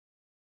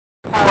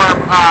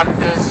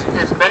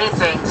is many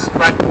things,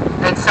 but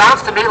it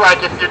sounds to me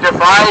like if you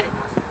divide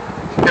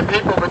the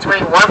people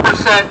between 1%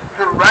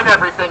 who run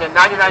everything and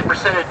 99%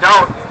 who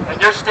don't,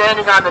 and you're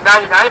standing on the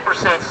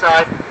 99%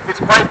 side, it's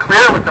quite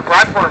clear what the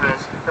platform is.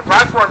 The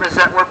platform is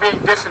that we're being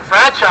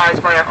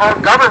disenfranchised by our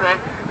own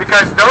government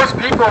because those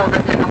people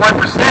in the 1%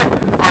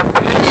 are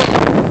paying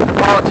the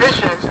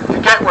politicians to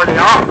get where they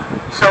are.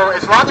 So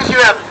as long as you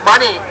have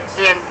money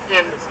in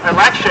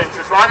elections,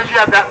 as long as you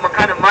have that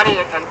kind of money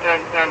and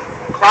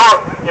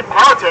clout in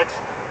politics,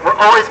 we're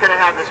always going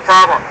to have this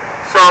problem.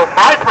 So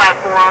my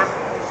platform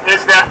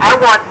is that I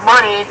want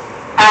money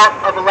out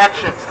of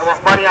elections. I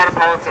want money out of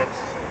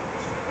politics.